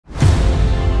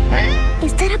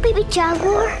Hi,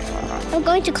 Jaguar. I'm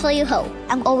going to call you Hope.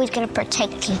 I'm always going to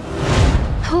protect you.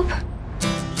 Hope.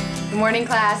 Good morning,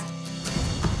 class.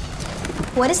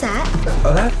 What is that?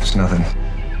 Oh, that's nothing.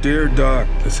 Dear Doc,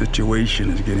 the situation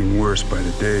is getting worse by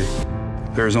the day.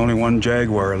 There's only one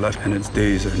Jaguar left and its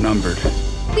days are numbered.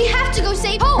 We have to go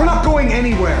save Hope! We're not going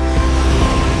anywhere.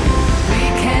 We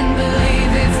can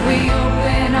believe if we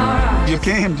open our eyes. You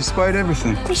came despite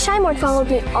everything. The Shymore followed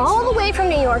me all the way from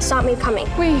New York, stopped me coming.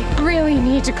 We really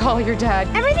need to call your dad.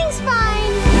 Everything's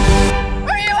fine.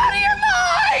 Are you out of your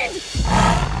mind?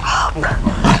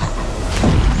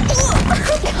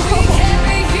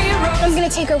 I'm gonna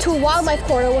take her to a wildlife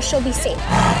corridor where she'll be safe.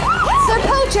 They're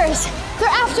poachers. They're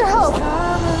after Hope.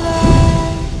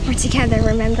 We're together,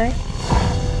 remember?